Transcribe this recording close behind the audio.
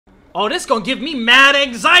Oh, this gonna give me mad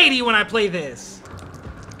anxiety when I play this.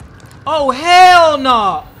 Oh, hell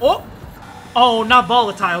no. Oh. Oh, not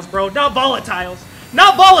volatiles, bro. Not volatiles.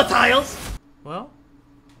 Not volatiles. Well.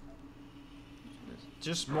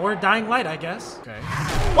 Just more Dying Light, I guess. Okay.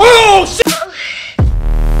 Oh, shit!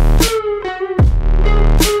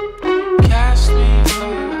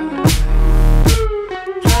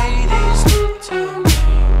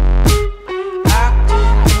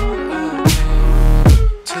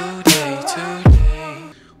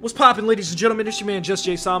 What's poppin', ladies and gentlemen? It's your man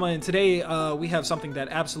JustJaySama, and today we have something that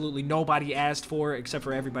absolutely nobody asked for except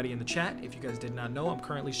for everybody in the chat. If you guys did not know, I'm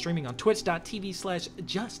currently streaming on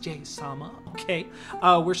twitch.tv/JustJaySama. Okay,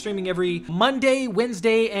 we're streaming every Monday,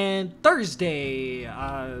 Wednesday, and Thursday,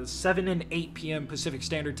 7 and 8 p.m. Pacific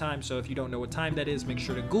Standard Time. So if you don't know what time that is, make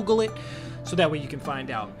sure to Google it so that way you can find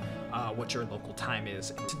out what your local time is.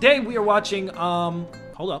 And today we are watching,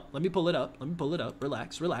 hold up, let me pull it up,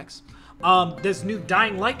 relax. This new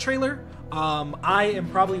Dying Light trailer. I am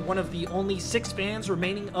probably one of the only 6 fans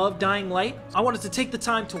remaining of Dying Light. I wanted to take the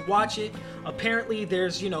time to watch it. Apparently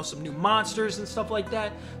there's, you know, some new monsters and stuff like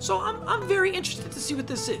that. So I'm very interested to see what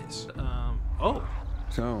this is. Oh.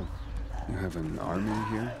 So, you have an army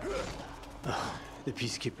here? The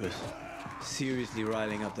peacekeepers. Seriously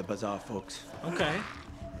riling up the bazaar folks. Okay.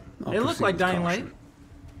 They look like Dying Light.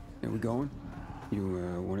 Are we going?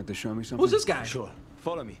 You wanted to show me something? Who's this guy? Sure.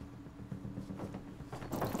 Follow me.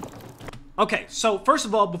 Okay, so first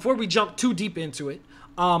of all, before we jump too deep into it,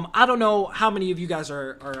 I don't know how many of you guys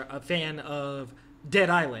are a fan of Dead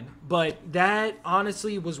Island, but that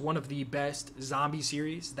honestly was one of the best zombie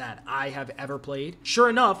series that I have ever played. Sure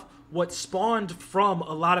enough, what spawned from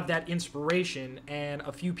a lot of that inspiration, and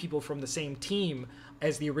a few people from the same team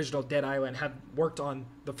as the original Dead Island have worked on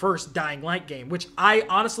the first Dying Light game, which I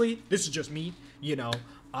honestly, this is just me, you know,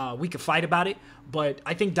 we could fight about it, but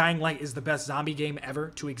I think Dying Light is the best zombie game ever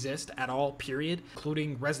to exist at all, period.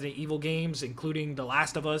 Including Resident Evil games, including The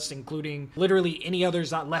Last of Us, including literally any other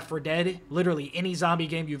Left 4 Dead, literally any zombie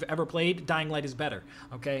game you've ever played, Dying Light is better,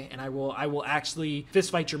 okay? And I will actually fist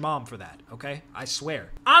fight your mom for that, okay? I swear.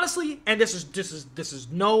 Honestly, and this is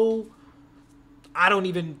no, I don't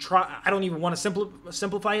even want to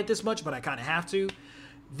simplify it this much, but I kind of have to.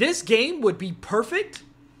 This game would be perfect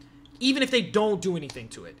even if they don't do anything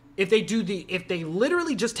to it. If they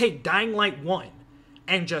literally just take Dying Light 1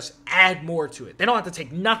 and just add more to it. They don't have to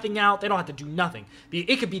take nothing out. They don't have to do nothing.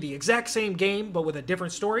 It could be the exact same game, but with a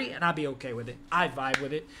different story, and I'd be okay with it. I'd vibe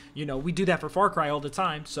with it. You know, we do that for Far Cry all the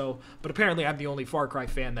time, so, but apparently I'm the only Far Cry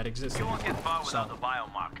fan that exists. You won't get far without the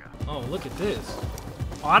biomarker. Oh, look at this.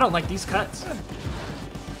 Oh, I don't like these cuts.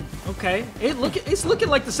 Okay, it's looking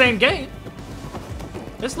like the same game.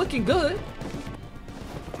 It's looking good.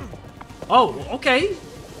 Oh, okay.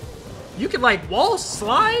 You can like wall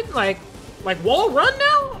slide, like wall run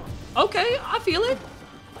now? Okay, I feel it.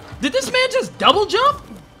 Did this man just double jump?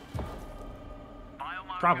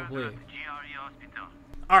 Probably.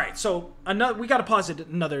 All right, so we gotta pause it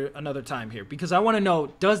another time here because I want to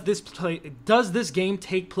know, does this game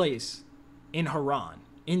take place in Haran,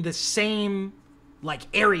 in the same like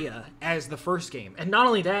area as the first game? And not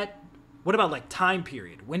only that, what about like time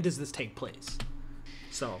period? When does this take place?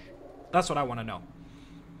 So that's what I want to know.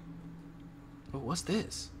 Oh, what's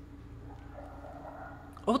this?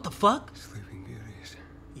 Oh, what the fuck? Sleeping Beauties.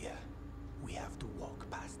 Yeah, we have to walk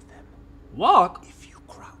past them. Walk? If you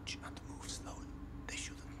crouch and move slowly, they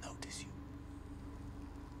shouldn't notice you.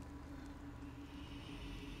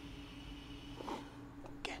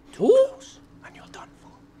 Get too close, and you're done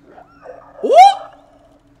for. Ooh!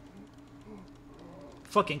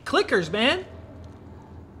 Fucking clickers, man.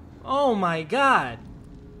 Oh my god.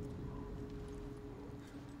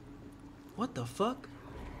 What the fuck?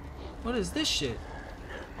 What is this shit?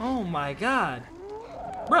 Oh my god.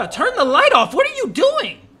 Bruh, turn the light off. What are you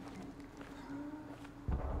doing?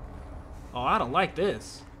 Oh, I don't like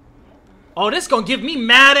this. Oh, this gonna give me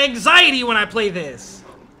mad anxiety when I play this.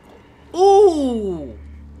 Ooh.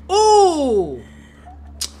 Ooh.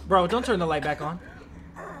 Bro, don't turn the light back on.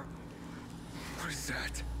 What is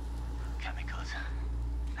that? Chemicals.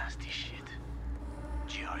 Nasty shit.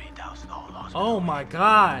 GRE doused the whole hospital. Oh my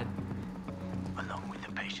god. Along with the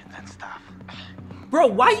patients and staff. Bro,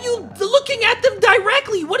 why are you looking at them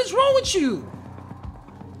directly? What is wrong with you?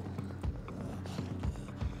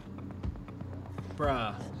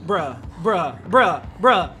 Bruh.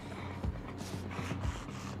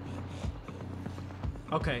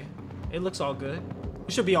 Okay, it looks all good.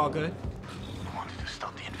 It should be all good. I wanted to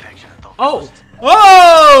stop the infection at all Oh! costs.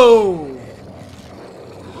 Oh!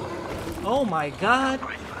 Oh my god.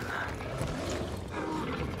 Great fun.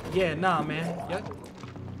 Yeah, nah, man. Yep.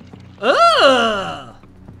 Ugh.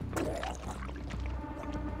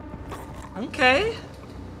 Okay.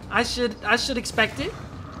 I should expect it.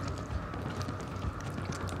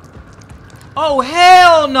 Oh,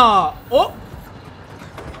 hell no. Oh.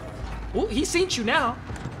 Oh, he seen you now.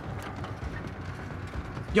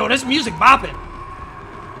 Yo, this music bopping.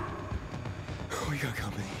 We got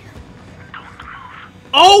company here.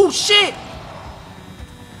 Oh, shit.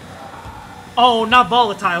 Oh, not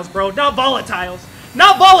volatiles, bro. Not volatiles.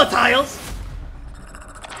 Not volatiles.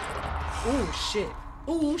 Oh, shit.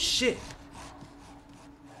 Oh, shit.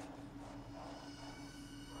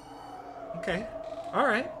 Okay. All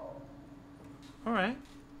right. All right.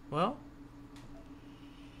 Well.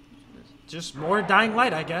 Just more Dying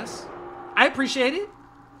Light, I guess. I appreciate it.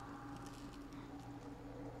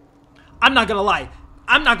 I'm not gonna lie.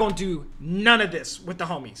 I'm not gonna do none of this with the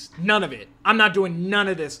homies. None of it. I'm not doing none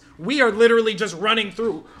of this. We are literally just running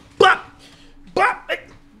through. Bop! Bop!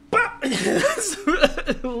 Bop! That's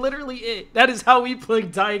literally it. That is how we play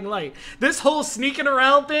Dying Light. This whole sneaking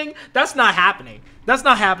around thing, that's not happening. That's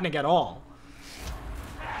not happening at all.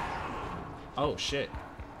 Oh, shit.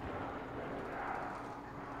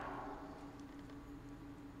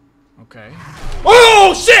 Okay.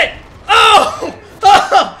 Oh, shit! Oh!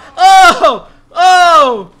 Oh! Oh!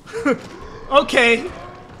 Oh! Okay.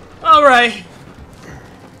 Alright.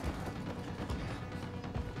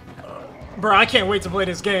 Bro, I can't wait to play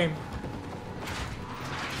this game.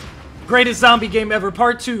 Greatest zombie game ever,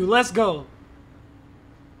 part 2. Let's go.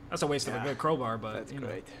 That's a waste of a good crowbar, but That's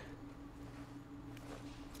great.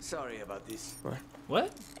 Sorry about this. What?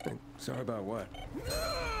 What? Sorry about what?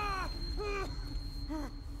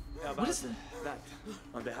 What is that?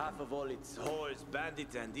 On behalf of all its whores,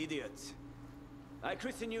 bandits, and idiots, I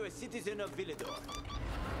christen you a citizen of Villador.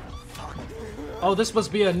 Oh, this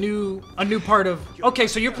must be a new part of. Okay,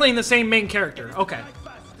 so you're playing the same main character. Okay.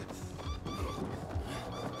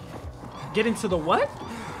 Get into the what?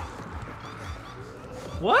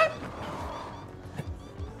 What?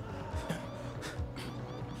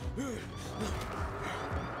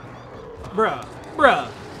 Bruh, bruh,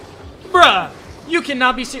 bruh. You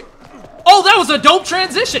cannot be serious. Oh, that was a dope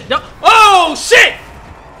transition. No. Oh, shit.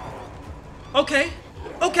 Okay.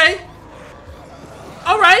 Okay.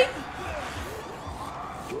 All right.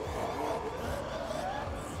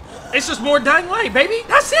 It's just more Dying Light, baby.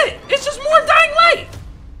 That's it. It's just more Dying Light.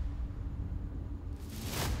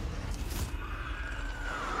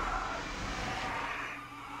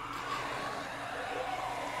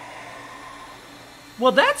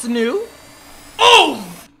 Well, that's new. Oh!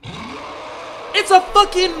 It's a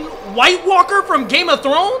fucking White Walker from Game of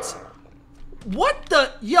Thrones? What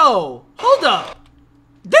the? Yo, hold up.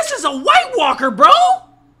 This is a White Walker, bro.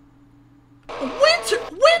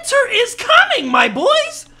 Winter is coming, my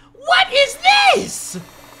boys. What is this?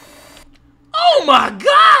 Oh my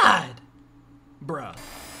God. Bruh.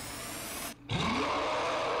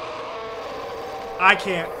 I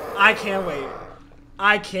can't wait.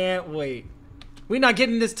 I can't wait. We're not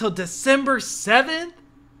getting this till December 7th?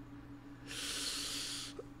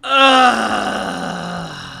 I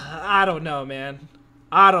don't know, man.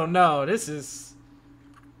 I don't know. This is...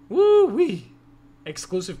 Woo-wee.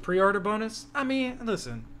 Exclusive pre-order bonus? I mean,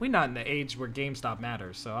 listen. We're not in the age where GameStop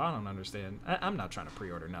matters, so I don't understand. I'm not trying to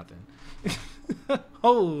pre-order nothing.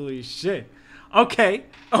 Holy shit. Okay.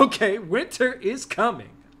 Okay. Winter is coming.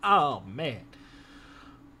 Oh, man.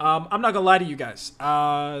 I'm not gonna lie to you guys.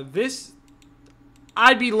 I'd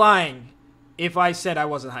be lying if I said I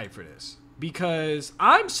wasn't hyped for this. Because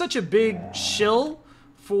I'm such a big shill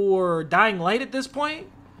for Dying Light at this point.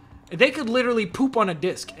 They could literally poop on a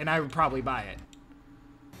disc and I would probably buy it.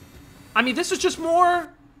 I mean, this is just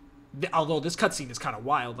more... Although this cutscene is kind of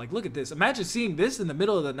wild. Like, look at this. Imagine seeing this in the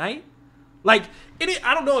middle of the night. Like,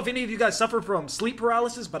 I don't know if any of you guys suffer from sleep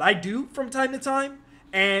paralysis, but I do from time to time.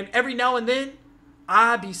 And every now and then,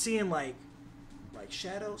 I be seeing, like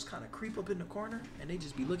shadows kind of creep up in the corner. And they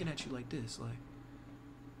just be looking at you like this.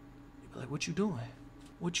 Like, what you doing?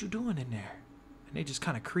 What you doing in there? And they just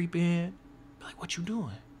kind of creep in. Be like, what you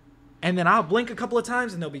doing? And then I'll blink a couple of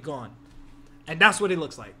times and they'll be gone. And that's what it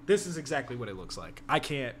looks like. This is exactly what it looks like. I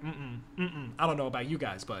can't, I don't know about you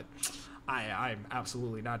guys, but I'm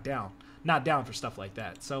absolutely not down. Not down for stuff like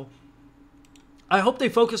that. So I hope they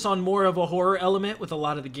focus on more of a horror element with a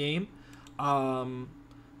lot of the game.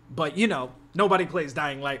 But, you know, nobody plays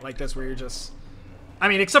Dying Light like this where you're just... I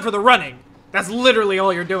mean, except for the running. That's literally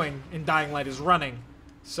all you're doing in Dying Light is running.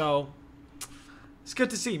 So, it's good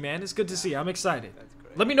to see, man. It's good to see. I'm excited.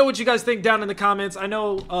 Let me know what you guys think down in the comments. I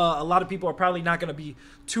know a lot of people are probably not going to be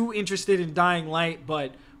too interested in Dying Light,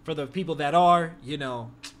 but for the people that are, you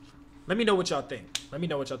know, let me know what y'all think. Let me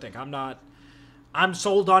know what y'all think. I'm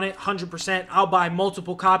sold on it 100%. I'll buy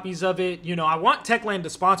multiple copies of it. You know, I want Techland to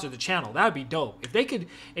sponsor the channel. That would be dope. If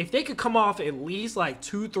they could come off at least like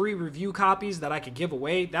 2-3 review copies that I could give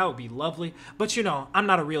away, that would be lovely. But you know, I'm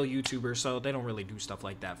not a real YouTuber, so they don't really do stuff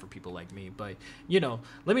like that for people like me. But you know,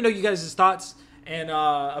 let me know you guys' thoughts and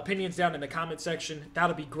opinions down in the comment section.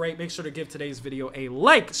 That'll be great. Make sure to give today's video a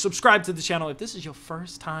like, subscribe to the channel if this is your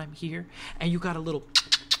first time here and you got a little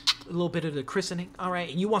bit of the christening, all right,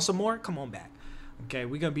 and you want some more, come on back. Okay,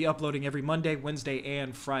 we're going to be uploading every Monday, Wednesday,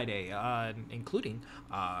 and Friday, including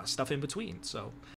stuff in between. So